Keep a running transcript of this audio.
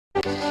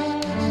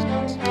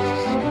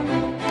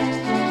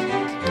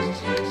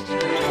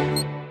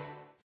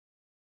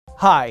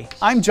Hi,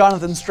 I'm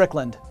Jonathan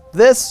Strickland.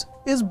 This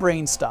is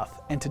BrainStuff,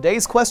 and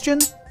today's question: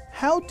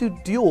 how do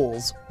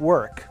duels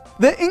work?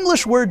 The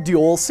English word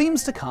duel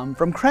seems to come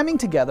from cramming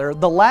together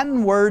the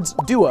Latin words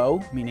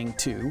duo, meaning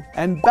two,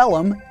 and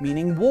bellum,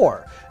 meaning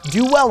war.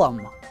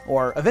 Duellum,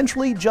 or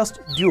eventually just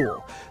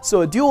duel.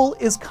 So a duel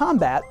is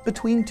combat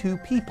between two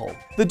people.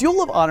 The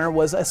Duel of Honor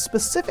was a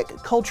specific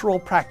cultural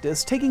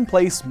practice taking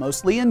place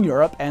mostly in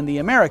Europe and the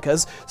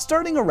Americas,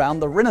 starting around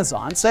the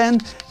Renaissance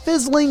and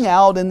fizzling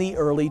out in the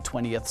early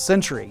 20th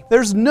century.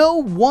 There's no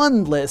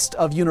one list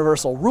of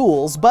universal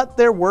rules, but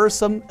there were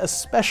some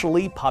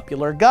especially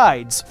popular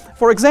guides.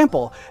 For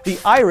example, the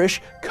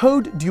Irish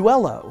Code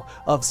Duello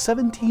of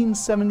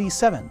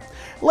 1777.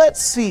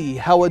 Let's see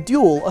how a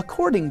duel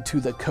according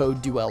to the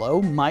Code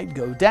Duello might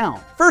go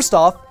down. First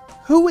off,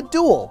 who would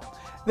duel?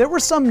 There were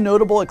some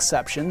notable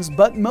exceptions,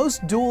 but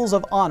most duels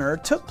of honor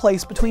took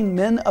place between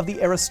men of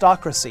the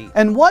aristocracy.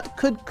 And what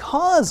could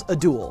cause a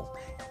duel?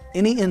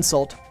 Any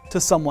insult to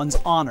someone's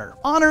honor.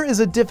 Honor is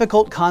a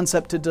difficult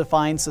concept to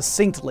define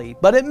succinctly,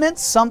 but it meant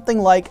something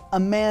like a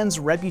man's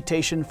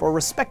reputation for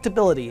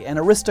respectability and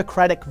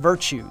aristocratic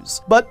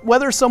virtues. But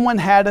whether someone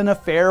had an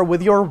affair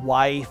with your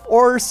wife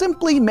or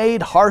simply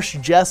made harsh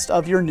jest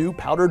of your new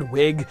powdered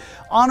wig,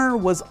 honor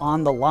was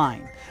on the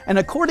line. And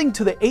according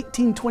to the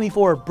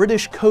 1824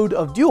 British Code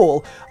of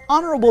Duel,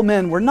 honorable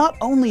men were not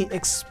only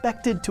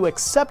expected to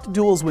accept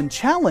duels when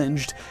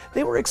challenged,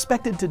 they were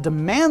expected to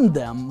demand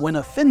them when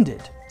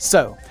offended.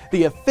 So,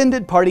 the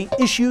offended party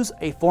issues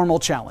a formal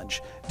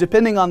challenge.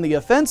 Depending on the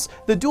offense,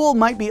 the duel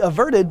might be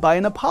averted by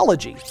an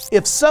apology.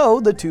 If so,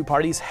 the two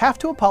parties have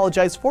to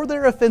apologize for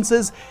their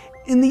offenses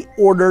in the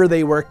order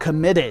they were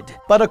committed.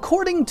 But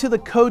according to the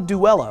Code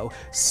Duello,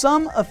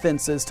 some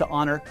offenses to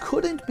honor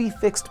couldn't be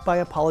fixed by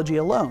apology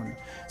alone.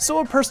 So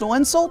a personal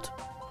insult?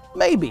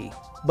 Maybe.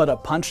 But a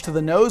punch to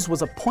the nose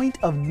was a point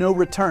of no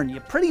return. You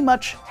pretty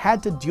much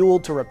had to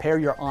duel to repair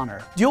your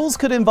honor. Duels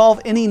could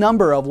involve any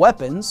number of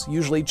weapons,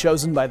 usually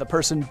chosen by the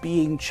person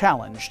being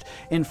challenged.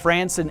 In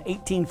France in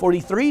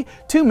 1843,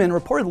 two men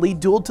reportedly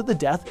dueled to the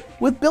death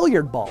with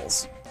billiard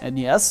balls. And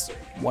yes,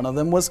 one of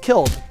them was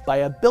killed by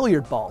a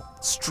billiard ball,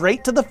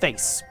 straight to the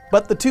face.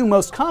 But the two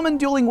most common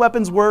dueling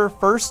weapons were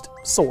first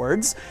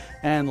swords,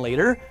 and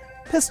later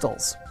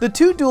pistols. The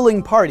two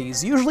dueling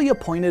parties usually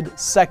appointed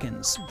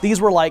seconds.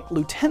 These were like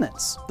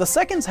lieutenants. The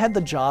seconds had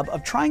the job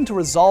of trying to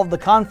resolve the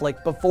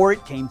conflict before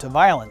it came to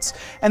violence,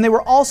 and they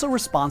were also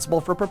responsible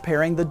for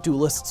preparing the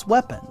duelists'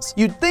 weapons.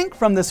 You'd think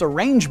from this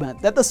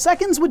arrangement that the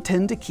seconds would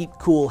tend to keep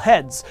cool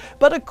heads,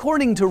 but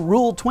according to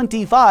Rule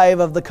 25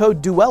 of the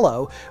Code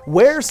Duello,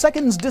 where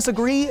seconds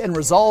disagree and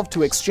resolve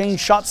to exchange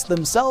shots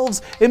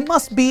themselves, it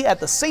must be at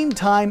the same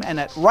time and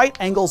at right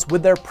angles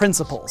with their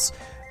principals.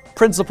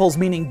 Principles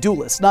meaning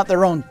duelists, not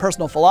their own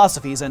personal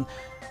philosophies, and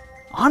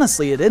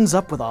honestly, it ends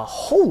up with a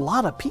whole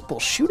lot of people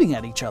shooting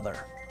at each other.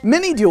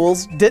 Many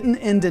duels didn't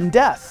end in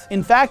death.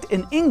 In fact,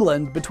 in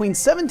England, between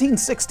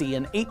 1760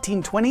 and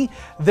 1820,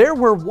 there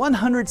were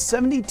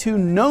 172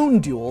 known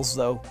duels,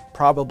 though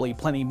probably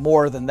plenty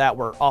more than that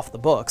were off the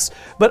books,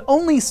 but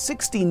only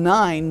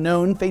 69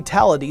 known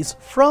fatalities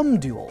from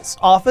duels.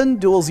 Often,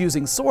 duels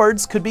using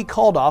swords could be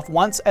called off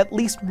once at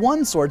least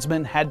one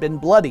swordsman had been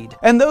bloodied,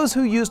 and those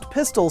who used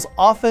pistols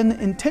often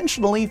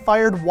intentionally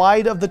fired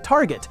wide of the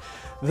target,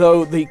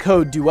 though the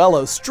Code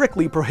Duello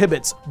strictly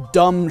prohibits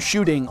dumb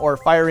shooting or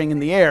firing in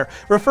the air,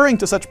 referring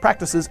to such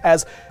practices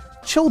as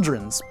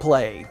children's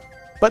play.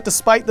 But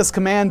despite this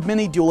command,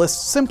 many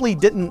duelists simply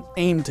didn't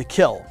aim to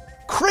kill.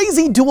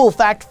 Crazy duel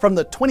fact from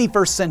the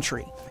 21st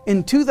century.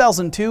 In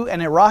 2002,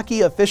 an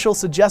Iraqi official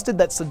suggested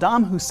that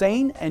Saddam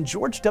Hussein and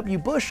George W.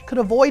 Bush could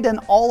avoid an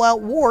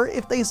all-out war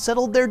if they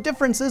settled their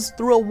differences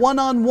through a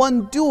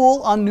one-on-one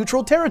duel on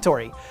neutral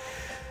territory.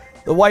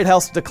 The White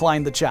House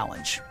declined the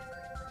challenge.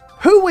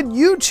 Who would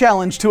you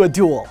challenge to a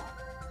duel?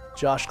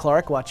 Josh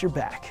Clark, watch your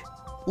back.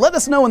 Let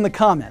us know in the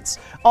comments.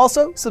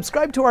 Also,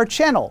 subscribe to our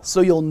channel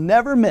so you'll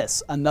never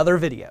miss another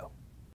video.